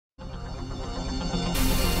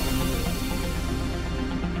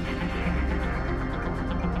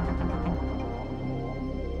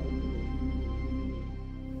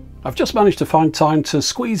I've just managed to find time to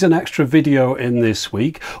squeeze an extra video in this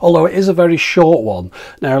week, although it is a very short one.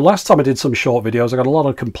 Now, last time I did some short videos, I got a lot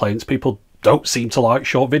of complaints. People don't seem to like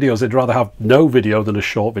short videos. They'd rather have no video than a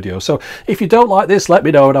short video. So if you don't like this, let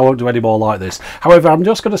me know and I won't do any more like this. However, I'm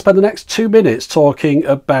just going to spend the next 2 minutes talking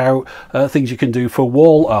about things you can do for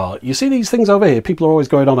wall art. You see these things over here? People are always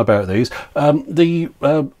going on about these.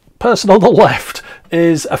 The person on the left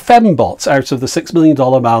is a Fembot out of the $6 Million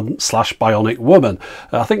Man / Bionic Woman.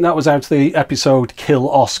 I think that was out of the episode Kill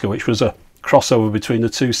Oscar, which was a crossover between the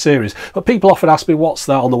two series. But people often ask me, what's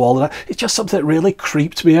that on the wall? And it's just something that really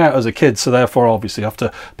creeped me out as a kid, so therefore obviously I have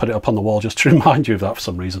to put it up on the wall just to remind you of that for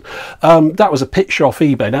some reason. That was a picture off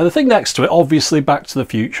eBay. Now the thing next to it, obviously Back to the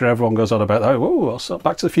Future. Everyone goes on about that. Oh, what's that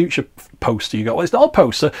Back to the Future poster you got? Well, it's not a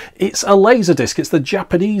poster, it's a LaserDisc. It's the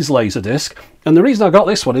Japanese LaserDisc. And the reason I got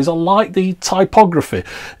this one is I like the typography.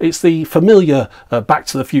 It's the familiar Back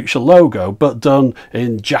to the Future logo, but done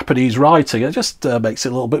in Japanese writing. It just makes it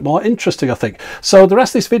a little bit more interesting, I think. So the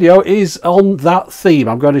rest of this video is on that theme.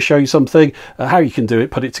 I'm going to show you something, how you can do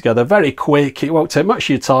it, put it together very quick. It won't take much of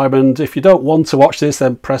your time, and if you don't want to watch this,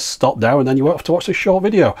 then press stop now and then you won't have to watch this short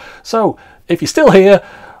video. So if you're still here,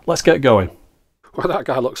 let's get going. Well, that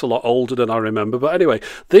guy looks a lot older than I remember, but anyway,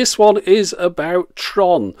 this one is about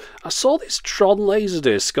Tron. I saw this Tron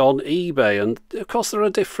LaserDisc on eBay, and of course there are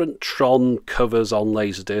different Tron covers on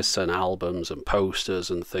LaserDiscs and albums and posters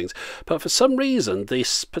and things, but for some reason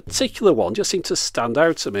this particular one just seemed to stand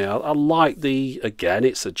out to me. I like the, again,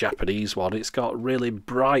 it's a Japanese one. It's got really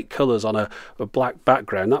bright colours on a black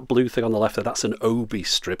background. That blue thing on the left there, that's an Obi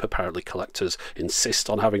strip. Apparently collectors insist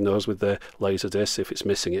on having those with their LaserDiscs. If it's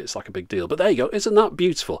missing it, it's like a big deal. But there you go. Isn't that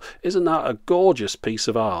beautiful? Isn't that a gorgeous piece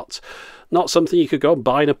of art? Not something you could go and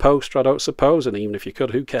buy in a poster, I don't suppose, and even if you could,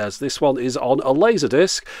 who cares? This one is on a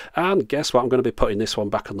LaserDisc, and guess what? I'm going to be putting this one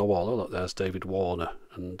back on the wall. Oh, look, there's David Warner,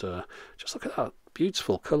 and just look at that.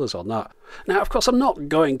 Beautiful colours on that. Now, of course, I'm not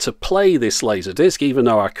going to play this LaserDisc, even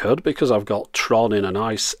though I could, because I've got Tron in a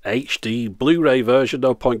nice HD Blu-ray version.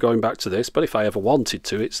 No point going back to this, but if I ever wanted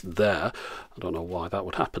to, it's there. I don't know why that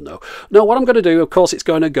would happen, though. No, what I'm going to do, of course, it's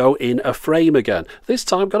going to go in a frame again. This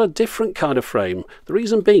time, I've got a different kind of frame. The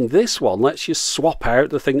reason being, this one lets you swap out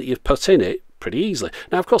the thing that you've put in it pretty easily.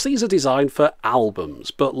 Now, of course, these are designed for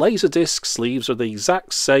albums, but LaserDisc sleeves are the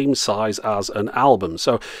exact same size as an album.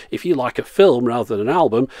 So if you like a film rather than an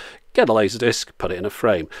album, get a LaserDisc, put it in a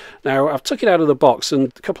frame. Now, I've took it out of the box and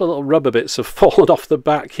a couple of little rubber bits have fallen off the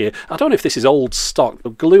back here. I don't know if this is old stock. The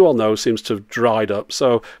glue on those seems to have dried up,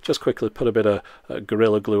 so just quickly put a bit of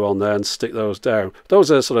Gorilla Glue on there and stick those down.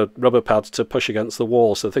 Those are sort of rubber pads to push against the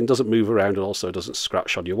wall so the thing doesn't move around and also doesn't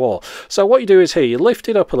scratch on your wall. So what you do is here, you lift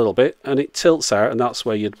it up a little bit and it tilts out, and that's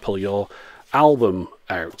where you'd pull your album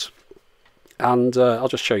out. And I'll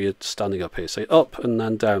just show you standing up here. So up and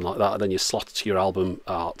then down like that, and then you slot your album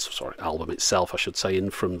itself, I should say,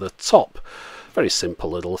 in from the top. Very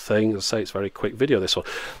simple little thing. As I say, it's a very quick video, this one.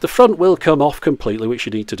 The front will come off completely, which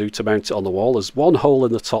you need to do to mount it on the wall. There's one hole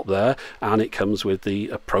in the top there, and it comes with the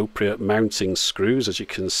appropriate mounting screws. As you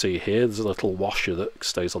can see here, there's a little washer that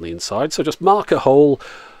stays on the inside. So just mark a hole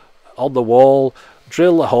on the wall,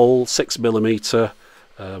 drill a hole 6mm,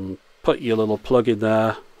 put your little plug in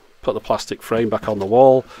there, put the plastic frame back on the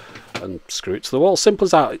wall and screw it to the wall. Simple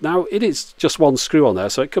as that. Now, it is just one screw on there,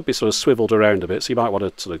 so it could be sort of swiveled around a bit, so you might want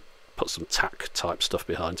to sort of put some tack type stuff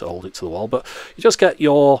behind to hold it to the wall. But you just get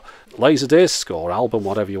your LaserDisc or album,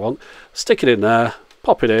 whatever you want, stick it in there,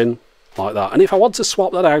 pop it in like that. And if I want to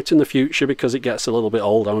swap that out in the future because it gets a little bit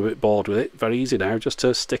old, I'm a bit bored with it, very easy now just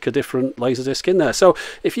to stick a different LaserDisc in there. So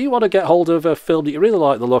if you want to get hold of a film that you really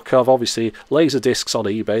like the look of, obviously LaserDiscs on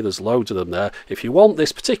eBay, there's loads of them there. If you want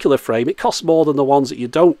this particular frame, it costs more than the ones that you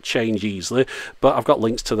don't change easily, but I've got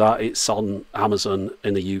links to that. It's on Amazon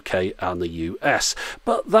in the UK and the US.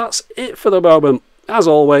 But that's it for the moment. As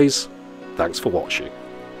always, thanks for watching.